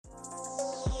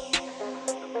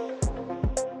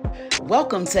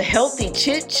Welcome to Healthy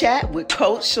Chit Chat with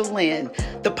Coach Shalyn,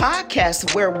 the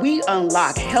podcast where we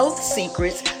unlock health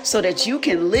secrets so that you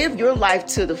can live your life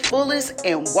to the fullest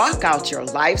and walk out your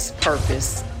life's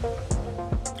purpose.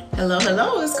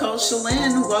 Hello, it's Coach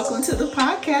Shalyn. Welcome to the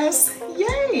podcast.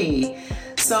 Yay!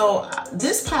 So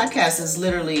this podcast is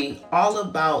literally all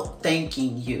about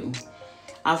thanking you.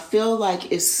 I feel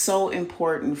like it's so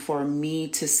important for me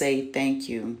to say thank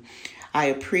you. I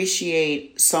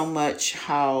appreciate so much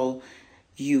how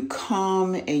you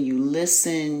come and you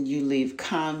listen, you leave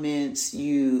comments,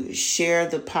 you share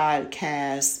the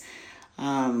podcast.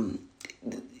 The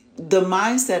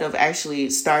mindset of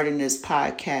actually starting this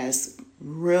podcast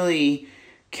really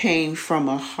came from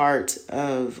a heart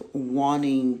of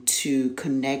wanting to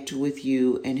connect with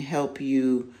you and help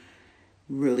you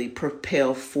really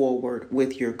propel forward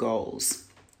with your goals.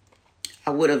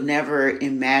 I would have never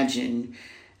imagined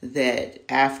that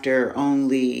after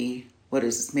only,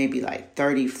 maybe like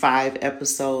 35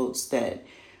 episodes, that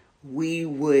we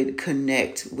would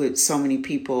connect with so many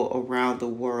people around the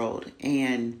world.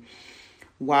 And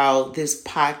while this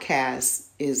podcast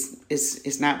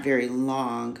is not very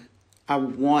long, I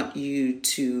want you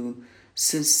to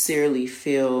sincerely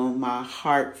feel my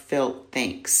heartfelt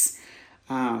thanks.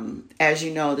 As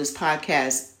you know, this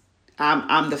podcast,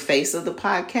 I'm the face of the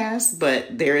podcast,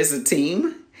 but there is a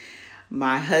team.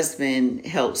 My husband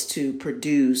helps to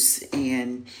produce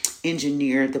and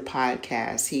engineer the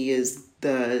podcast. He is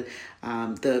the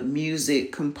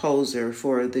music composer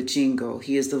for the jingle.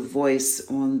 He is the voice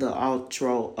on the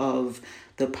outro of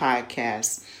the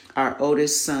podcast. Our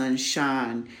oldest son,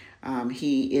 Sean,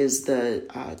 he is the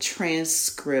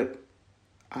transcriber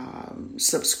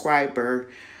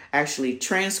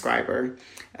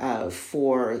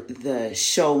for the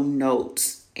show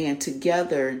notes. And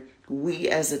together, we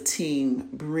as a team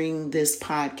bring this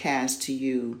podcast to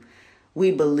you.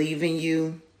 We believe in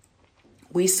you.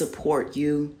 We support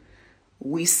you.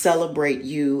 We celebrate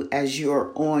you as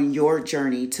you're on your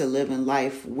journey to living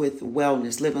life with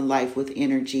wellness, living life with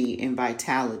energy and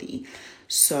vitality.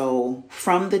 So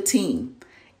from the team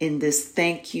in this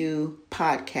thank you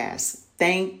podcast,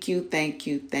 thank you.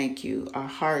 Our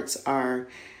hearts are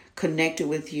connected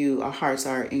with you. Our hearts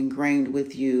are ingrained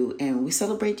with you, and we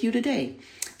celebrate you today.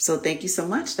 So thank you so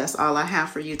much. That's all I have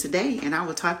for you today, and I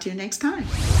will talk to you next time.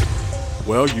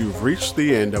 Well, you've reached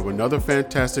the end of another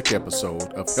fantastic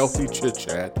episode of Healthy Chit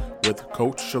Chat with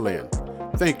Coach Shalyn.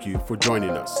 Thank you for joining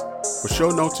us. For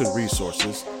show notes and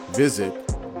resources, visit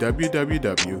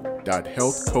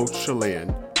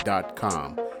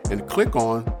www.healthcoachshalyn.com and click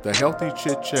on the Healthy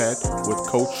Chit Chat with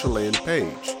Coach Shalyn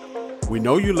page. We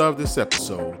know you love this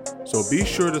episode, so be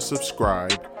sure to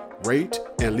subscribe, rate,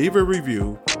 and leave a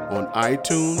review on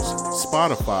iTunes,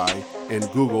 Spotify, and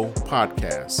Google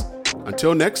Podcasts.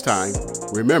 Until next time,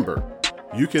 remember,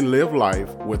 you can live life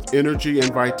with energy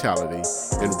and vitality,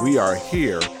 and we are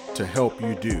here to help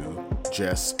you do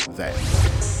just that.